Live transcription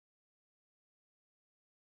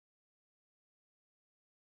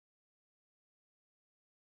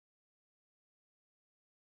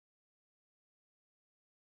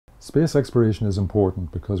Space exploration is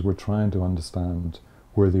important because we're trying to understand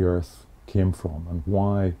where the Earth came from and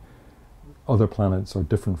why other planets are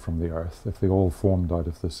different from the Earth if they all formed out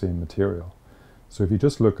of the same material. So if you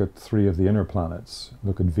just look at three of the inner planets,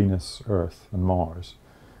 look at Venus, Earth and Mars.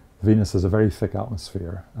 Venus has a very thick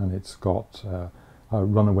atmosphere and it's got a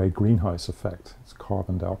runaway greenhouse effect. It's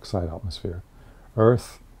carbon dioxide atmosphere.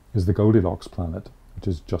 Earth is the Goldilocks planet, which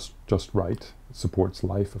is just right. It supports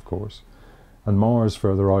life, of course. And Mars,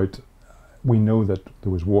 further out, we know that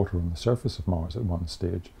there was water on the surface of Mars at one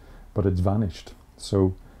stage, but it's vanished.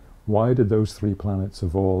 So why did those three planets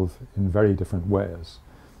evolve in very different ways?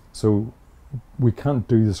 So we can't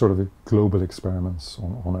do the sort of global experiments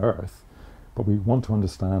on Earth, but we want to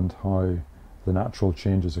understand how the natural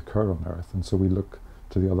changes occur on Earth, and so we look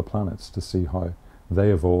to the other planets to see how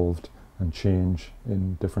they evolved and change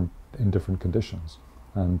in different conditions.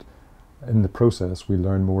 And in the process, we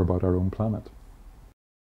learn more about our own planet.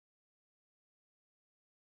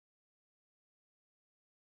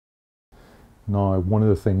 Now, one of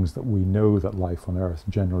the things that we know that life on Earth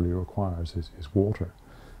generally requires is water.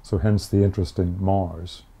 So hence the interest in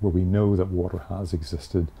Mars, where we know that water has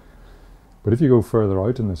existed. But if you go further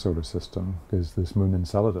out in the solar system, is this moon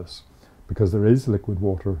Enceladus, because there is liquid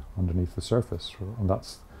water underneath the surface, and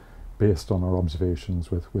that's based on our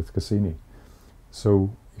observations with Cassini.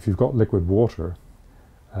 So if you've got liquid water,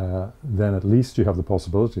 then at least you have the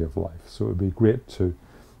possibility of life. So it would be great to,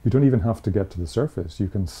 you don't even have to get to the surface. You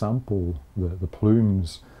can sample the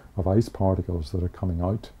plumes of ice particles that are coming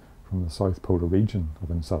out from the south polar region of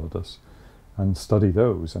Enceladus and study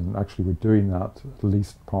those. And actually we're doing that at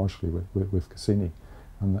least partially with Cassini,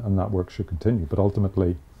 and that work should continue. But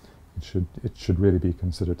ultimately it should really be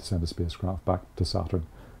considered to send a spacecraft back to Saturn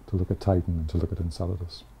to look at Titan and to look at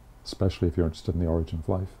Enceladus, especially if you're interested in the origin of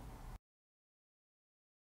life.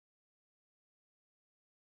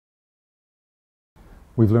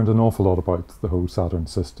 We've learned an awful lot about the whole Saturn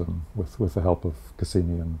system with the help of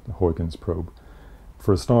Cassini and the Huygens probe.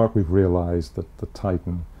 For a start, we've realized that the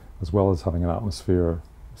Titan, as well as having an atmosphere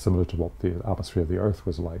similar to what the atmosphere of the Earth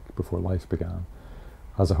was like before life began,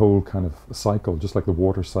 has a whole kind of cycle, just like the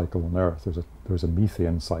water cycle on Earth. There's a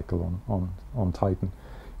methane cycle on Titan.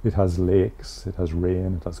 It has lakes, it has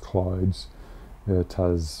rain, it has clouds, it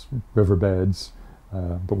has riverbeds,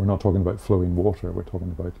 but we're not talking about flowing water, we're talking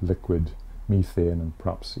about liquid methane and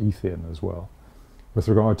perhaps ethane as well. With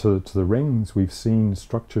regard to the rings, we've seen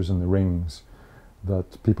structures in the rings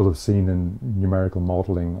that people have seen in numerical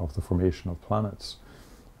modelling of the formation of planets.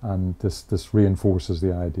 And this reinforces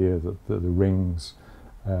the idea that the rings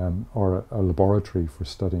are a laboratory for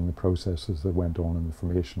studying the processes that went on in the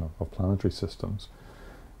formation of planetary systems.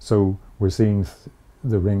 So we're seeing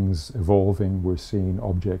the rings evolving, we're seeing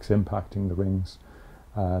objects impacting the rings,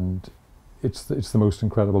 and it's the most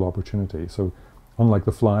incredible opportunity. So unlike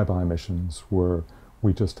the flyby missions where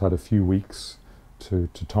we just had a few weeks to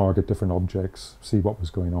target different objects, see what was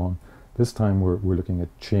going on, this time we're looking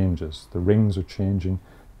at changes. The rings are changing,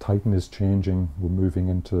 Titan is changing, we're moving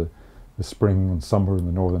into the spring and summer in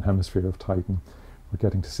the northern hemisphere of Titan. We're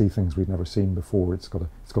getting to see things we've never seen before. It's got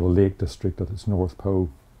a lake district at its north pole.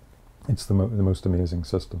 It's the most amazing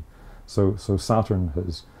system. So Saturn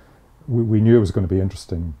has, we knew it was going to be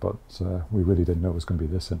interesting, but we really didn't know it was going to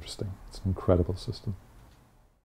be this interesting. It's an incredible system.